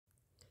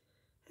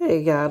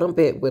Hey y'all, I'm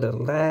back with a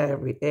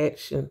live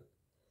reaction,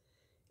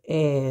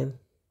 and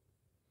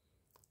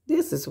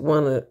this is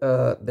one of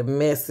the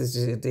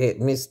messages that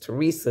Miss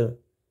Teresa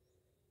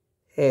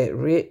had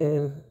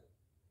written.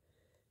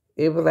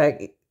 It was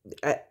like,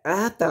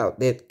 I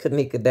thought that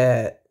Kanika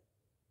died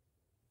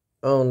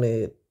on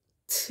the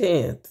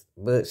 10th,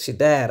 but she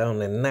died on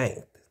the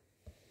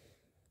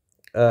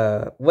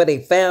 9th. Well, they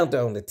found her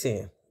on the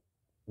 10th,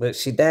 but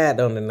she died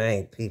on the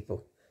 9th,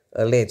 people,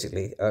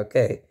 allegedly,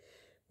 okay?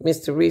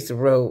 Miss Teresa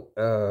wrote,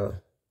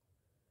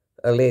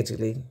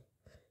 allegedly,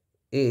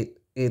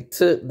 it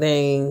took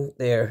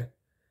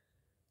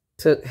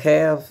took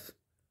half,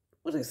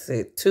 what is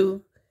it,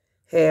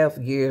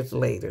 2.5 years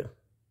later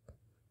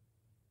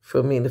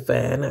for me to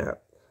find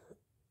out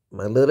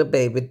my little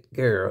baby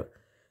girl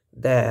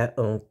died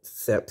on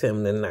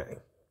September the 9th,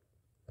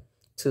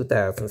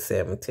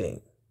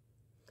 2017,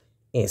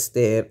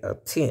 instead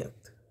of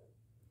 10th.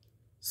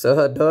 So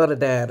her daughter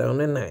died on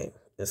the 9th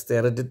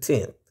instead of the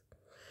 10th.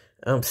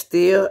 I'm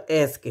still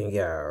asking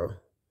y'all,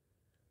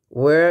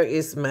 where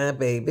is my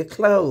baby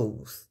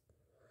clothes?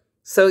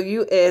 So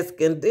you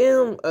asking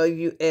them, or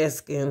you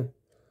asking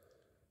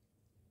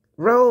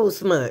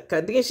Rosemont?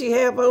 Because didn't she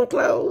have on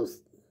clothes?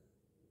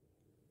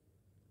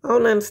 I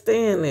don't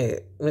understand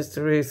that, Miss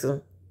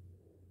Teresa.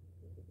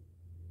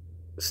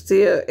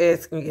 Still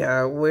asking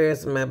y'all,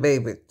 where's my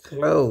baby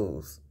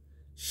clothes,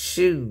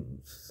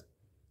 shoes,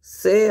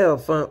 cell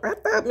phone? I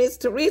thought Miss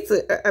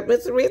Teresa, I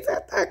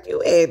thought you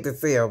had the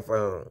cell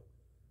phone.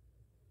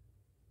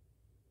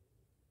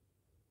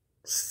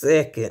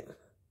 Second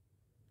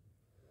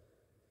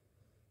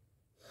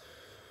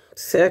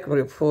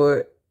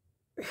report,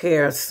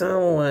 here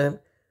someone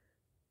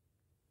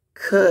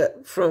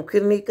cut from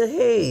Kanika's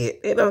head.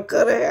 They don't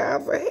cut her hair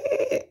off her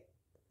head.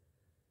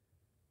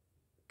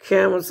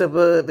 Cameras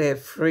above that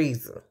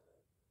freezer.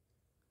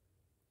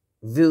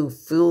 View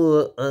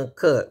full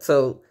uncut.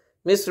 So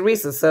Miss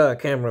Teresa saw a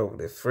camera over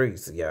the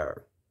freezer,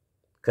 y'all,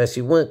 because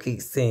she wouldn't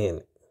keep seeing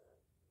it.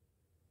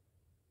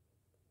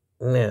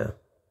 Now,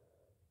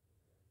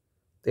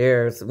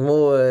 there's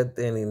more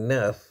than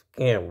enough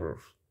cameras.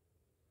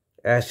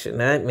 I should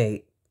not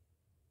have,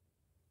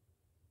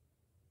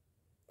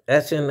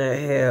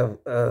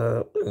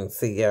 let me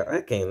see, y'all.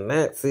 I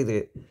cannot see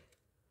that.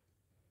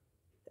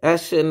 I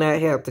should not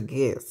have to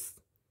guess.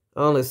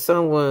 Only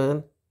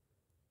someone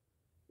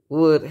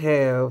would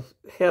have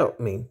helped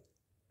me.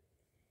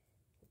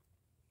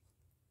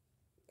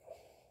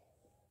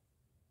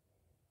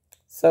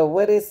 So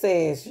what it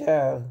says,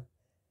 y'all,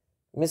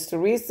 Miss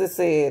Teresa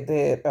said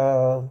that,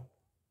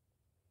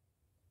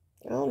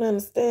 I don't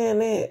understand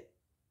that.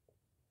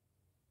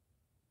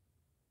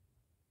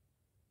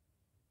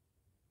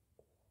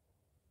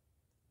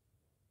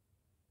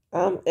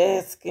 I'm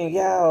asking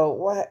y'all,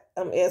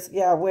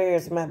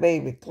 where's my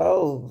baby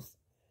clothes,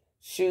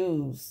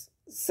 shoes,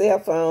 cell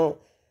phone?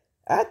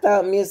 I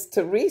thought Miss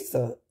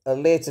Teresa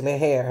allegedly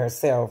had her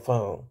cell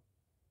phone.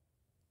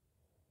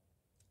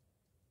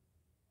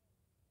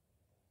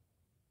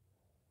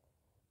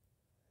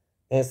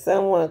 And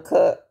someone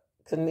cut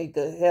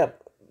Kanika help.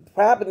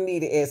 Probably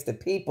need to ask the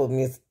people,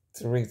 Miss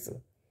Teresa,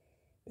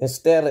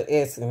 instead of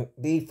asking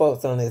these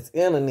folks on this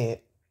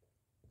internet.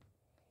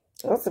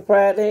 I'm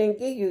surprised they didn't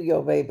give you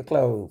your baby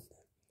clothes.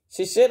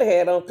 She should have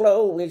had on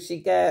clothes when she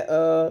got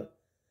out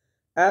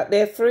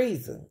that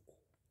freezer.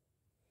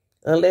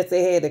 Unless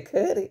they had to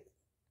cut it.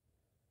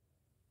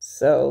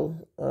 So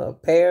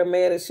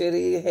paramedics should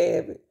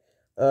have it,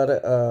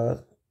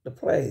 or the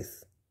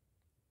place.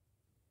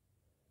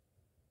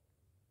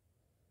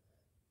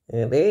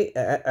 And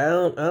I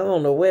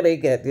don't know where they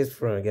got this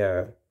from,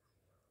 y'all.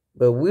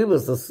 But we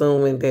was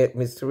assuming that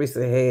Miss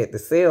Teresa had the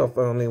cell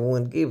phone and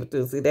wouldn't give it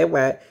to us. See, that's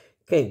why I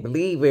can't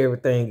believe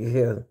everything you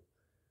hear.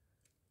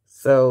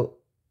 So,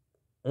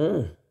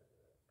 all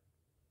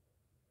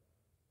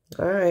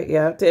right,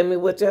 y'all, tell me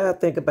what y'all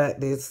think about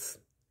this.